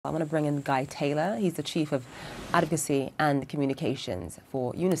I want to bring in Guy Taylor. He's the Chief of Advocacy and Communications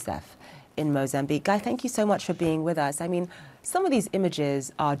for UNICEF in Mozambique. Guy, thank you so much for being with us. I mean, some of these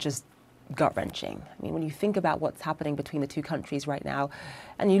images are just gut-wrenching. I mean, when you think about what's happening between the two countries right now,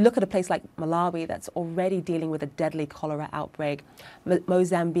 and you look at a place like Malawi that's already dealing with a deadly cholera outbreak,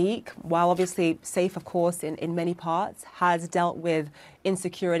 Mozambique, while obviously safe, of course, in many parts, has dealt with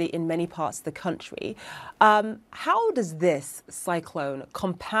insecurity in many parts of the country. How does this cyclone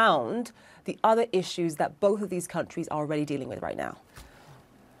compound the other issues that both of these countries are already dealing with right now?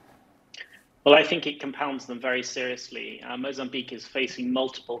 Well, I think it compounds them very seriously. Mozambique is facing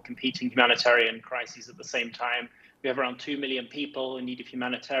multiple competing humanitarian crises at the same time. We have around 2 million people in need of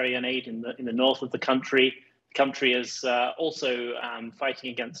humanitarian aid in the north of the country. The country is also fighting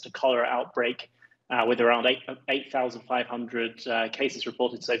against a cholera outbreak with around 8,500 cases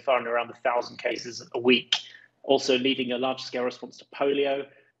reported so far and around 1,000 cases a week, also leading a large-scale response to polio.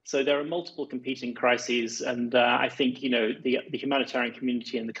 So there are multiple competing crises, and I think, the humanitarian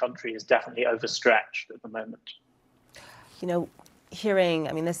community in the country is definitely overstretched at the moment.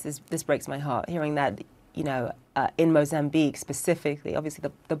 This breaks my heart, hearing that, in Mozambique specifically, obviously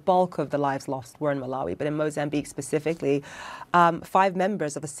the bulk of the lives lost were in Malawi, but in Mozambique specifically, 5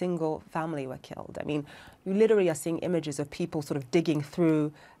 members of a single family were killed. I mean, you literally are seeing images of people sort of digging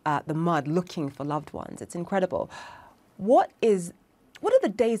through the mud looking for loved ones. It's incredible. What do the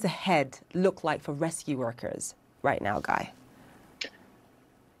days ahead look like for rescue workers right now, Guy?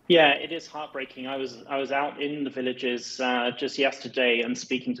 Yeah, it is heartbreaking. I was out in the villages just yesterday and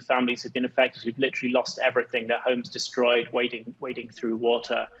speaking to families who've been affected, who've literally lost everything, their homes destroyed, wading through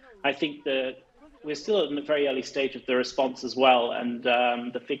water. I think that we're still in the very early stage of the response as well, and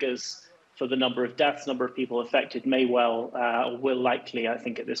the figures for the number of deaths, number of people affected may well, or will likely, I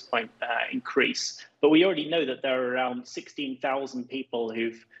think at this point, increase. But we already know that there are around 16,000 people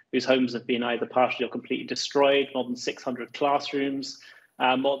whose homes have been either partially or completely destroyed, more than 600 classrooms,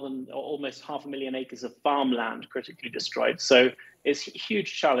 more than almost 500,000 acres of farmland critically destroyed. So it's a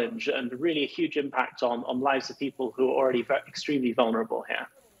huge challenge and really a huge impact on lives of people who are already extremely vulnerable here.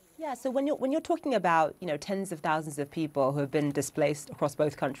 Yeah, so when you're talking about, tens of thousands of people who have been displaced across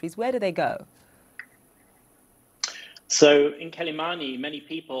both countries, where do they go? So in Quelimane, many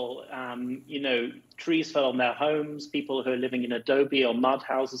people, trees fell on their homes, people who are living in adobe or mud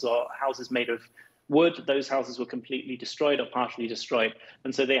houses or houses made of wood, those houses were completely destroyed or partially destroyed.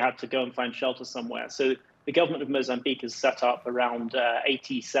 And so they had to go and find shelter somewhere. So the government of Mozambique has set up around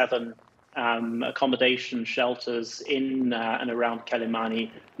 87 accommodation shelters in and around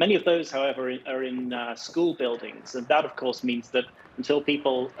Quelimane. Many of those, however, are in school buildings. And that, of course, means that until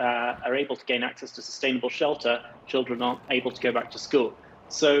people are able to gain access to sustainable shelter, children aren't able to go back to school.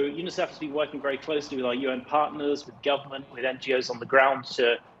 So UNICEF has been working very closely with our UN partners, with government, with NGOs on the ground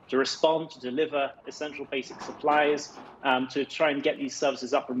to respond, to deliver essential basic supplies, to try and get these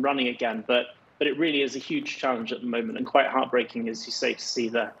services up and running again. But it really is a huge challenge at the moment and quite heartbreaking, as you say, to see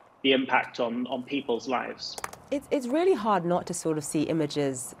the impact on people's lives. It's really hard not to sort of see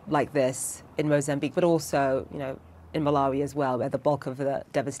images like this in Mozambique, but also, in Malawi as well, where the bulk of the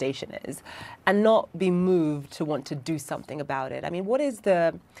devastation is, and not be moved to want to do something about it. I mean, what is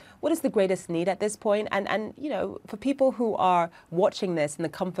the greatest need at this point? And for people who are watching this in the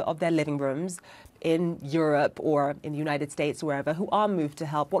comfort of their living rooms in Europe or in the United States, wherever, who are moved to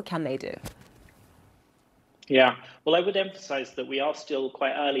help, what can they do? Yeah, well, I would emphasize that we are still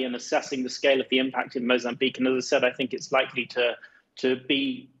quite early in assessing the scale of the impact in Mozambique. And as I said, I think it's likely to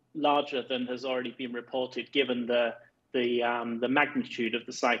be larger than has already been reported, given the magnitude of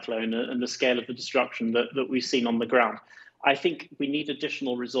the cyclone and the scale of the destruction that we've seen on the ground. I think we need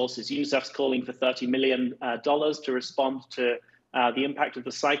additional resources. UNICEF's calling for $30 million to respond to the impact of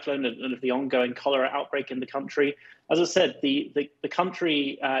the cyclone and of the ongoing cholera outbreak in the country. As I said, the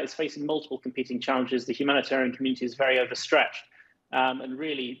country is facing multiple competing challenges. The humanitarian community is very overstretched. And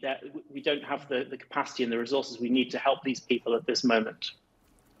really, we don't have the capacity and the resources we need to help these people at this moment.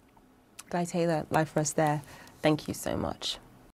 Guy Taylor, live for us there. Thank you so much.